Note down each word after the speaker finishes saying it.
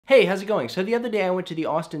Hey, how's it going? So the other day I went to the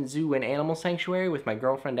Austin Zoo and Animal Sanctuary with my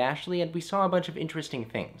girlfriend Ashley, and we saw a bunch of interesting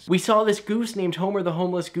things. We saw this goose named Homer the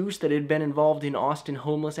Homeless Goose that had been involved in Austin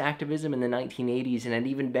homeless activism in the 1980s and had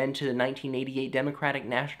even been to the 1988 Democratic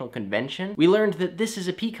National Convention. We learned that this is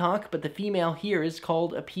a peacock, but the female here is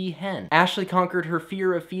called a peahen. Ashley conquered her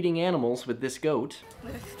fear of feeding animals with this goat.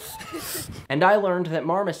 And I learned that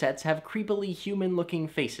marmosets have creepily human-looking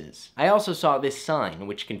faces. I also saw this sign,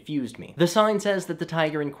 which confused me. The sign says that the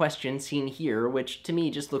tiger in question, seen here, which to me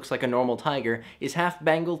just looks like a normal tiger, is half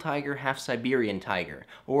Bengal tiger, half Siberian tiger,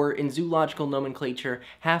 or in zoological nomenclature,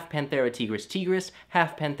 half Panthera tigris tigris,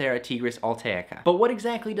 half Panthera tigris altaica. But what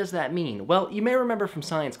exactly does that mean? Well, you may remember from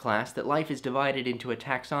science class that life is divided into a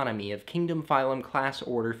taxonomy of kingdom, phylum, class,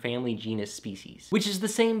 order, family, genus, species, which is the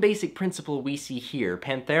same basic principle we see here.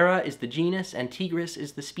 Panthera is the genus and tigris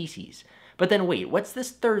is the species. But then wait, what's this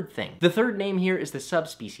third thing? The third name here is the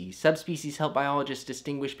subspecies. Subspecies help biologists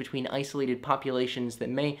distinguish between isolated populations that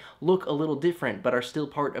may look a little different but are still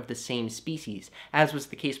part of the same species, as was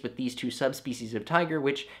the case with these two subspecies of tiger,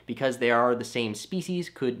 which, because they are the same species,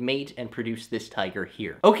 could mate and produce this tiger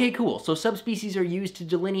here. Okay, cool, so subspecies are used to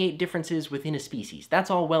delineate differences within a species. That's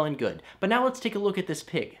all well and good. But now let's take a look at this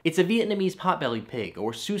pig. It's a Vietnamese potbelly pig,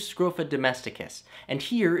 or Sus scrofa domesticus, and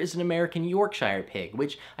here is an American Yorkshire pig,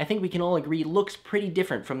 which I think we can all agree looks pretty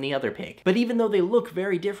different from the other pig. But even though they look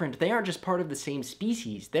very different, they aren't just part of the same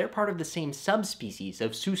species, they're part of the same subspecies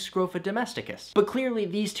of Sus scrofa domesticus. But clearly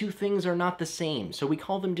these two things are not the same, so we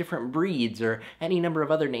call them different breeds or any number of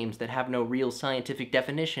other names that have no real scientific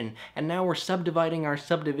definition, and now we're subdividing our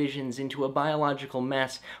subdivisions into a biological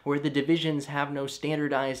mess where the divisions have no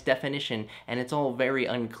standardized definition and it's all very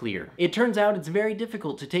unclear. It turns out it's very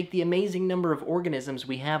difficult to take the amazing number of organisms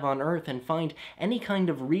we have on Earth and find any kind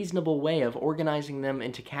of reasonable way of organizing them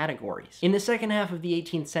into categories. In the second half of the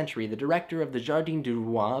 18th century, the director of the Jardin du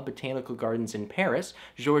Roi Botanical Gardens in Paris,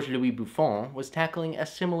 Georges-Louis Buffon, was tackling a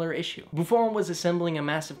similar issue. Buffon was assembling a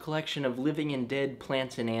massive collection of living and dead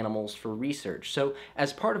plants and animals for research, so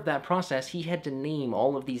as part of that process, he had to name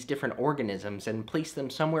all of these different organisms and place them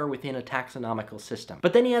somewhere within a taxonomical system.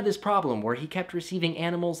 But then he had this problem where he kept receiving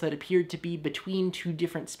animals that appeared to be between two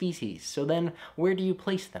different species, so then where do you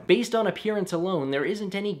place them? Based on appearance alone, there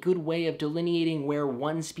isn't any good way of delineating where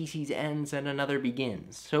one species ends and another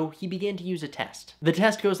begins, so he began to use a test. The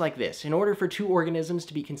test goes like this. In order for two organisms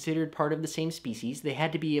to be considered part of the same species, they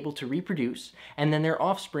had to be able to reproduce, and then their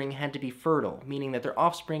offspring had to be fertile, meaning that their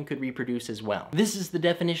offspring could reproduce as well. This is the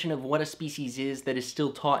definition of what a species is that is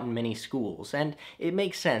still taught in many schools, and it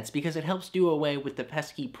makes sense because it helps do away with the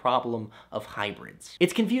pesky problem of hybrids.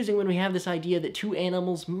 It's confusing when we have this idea that two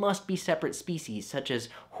animals must be separate species, such as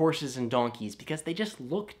horses and donkeys, because they just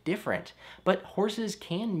look different. But horses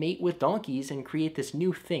can mate with donkeys and create this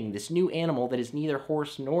new thing, this new animal that is neither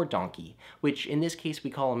horse nor donkey, which in this case we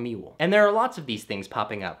call a mule. And there are lots of these things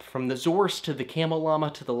popping up, from the Zorse to the camel llama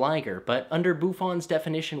to the liger, but under Buffon's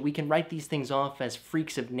definition we can write these things off as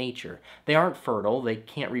freaks of nature. They aren't fertile, they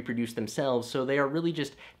can't reproduce themselves, so they are really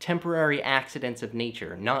just temporary accidents of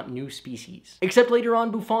nature, not new species. Except later on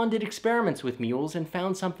Buffon did experiments with mules and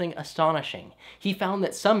found something astonishing. He found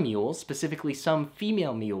that some mules, specifically some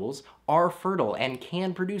female mules, are fertile and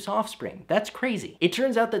can produce offspring. That's crazy. It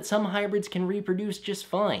turns out that some hybrids can reproduce just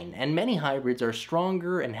fine, and many hybrids are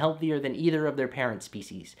stronger and healthier than either of their parent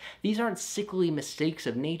species. These aren't sickly mistakes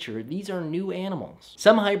of nature, these are new animals.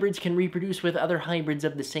 Some hybrids can reproduce with other hybrids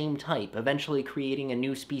of the same type, eventually creating a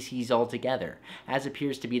new species altogether, as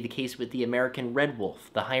appears to be the case with the American red wolf,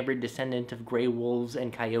 the hybrid descendant of gray wolves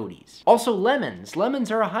and coyotes. Also lemons.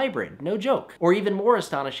 Lemons are a hybrid, no joke. Or even more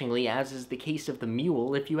astonishingly, as is the case of the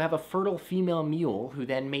mule, if you have a fertile female mule who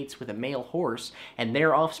then mates with a male horse, and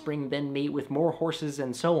their offspring then mate with more horses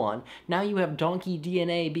and so on, now you have donkey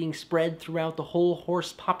DNA being spread throughout the whole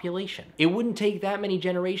horse population. It wouldn't take that many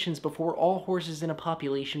generations before all horses in a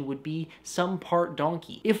population would be some part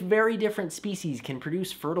donkey. If very different species can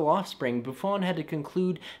produce fertile offspring, Buffon had to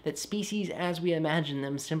conclude that species as we imagine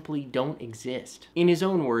them simply don't exist. In his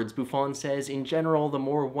own words, Buffon says, in general, the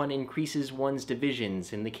more one increases one's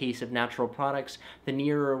divisions, in the case of natural products, the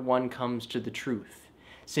nearer one comes to the truth,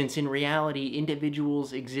 since in reality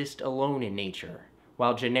individuals exist alone in nature,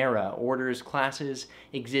 while genera, orders, classes,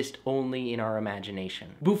 exist only in our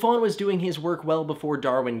imagination. Buffon was doing his work well before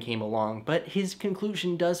Darwin came along, but his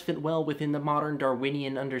conclusion does fit well within the modern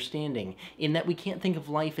Darwinian understanding, in that we can't think of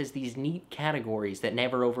life as these neat categories that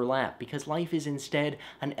never overlap, because life is instead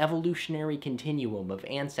an evolutionary continuum of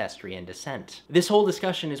ancestry and descent. This whole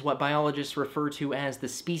discussion is what biologists refer to as the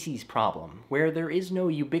species problem, where there is no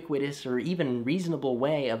ubiquitous or even reasonable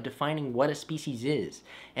way of defining what a species is,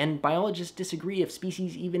 and biologists disagree if species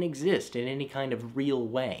species even exist in any kind of real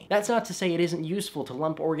way. That's not to say it isn't useful to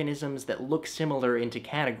lump organisms that look similar into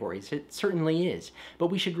categories. It certainly is. But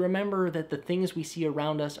we should remember that the things we see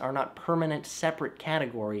around us are not permanent, separate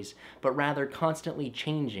categories, but rather constantly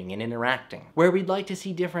changing and interacting. Where we'd like to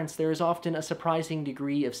see difference, there is often a surprising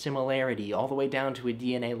degree of similarity, all the way down to a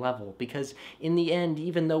DNA level, because in the end,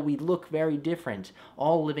 even though we look very different,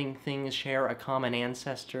 all living things share a common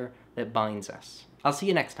ancestor that binds us. I'll see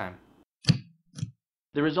you next time.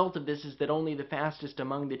 The result of this is that only the fastest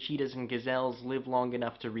among the cheetahs and gazelles live long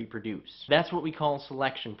enough to reproduce. That's what we call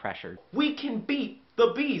selection pressure. We can beat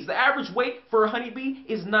the bees. The average weight for a honeybee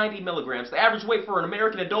is 90 milligrams. The average weight for an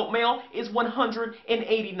American adult male is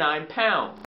 189 pounds.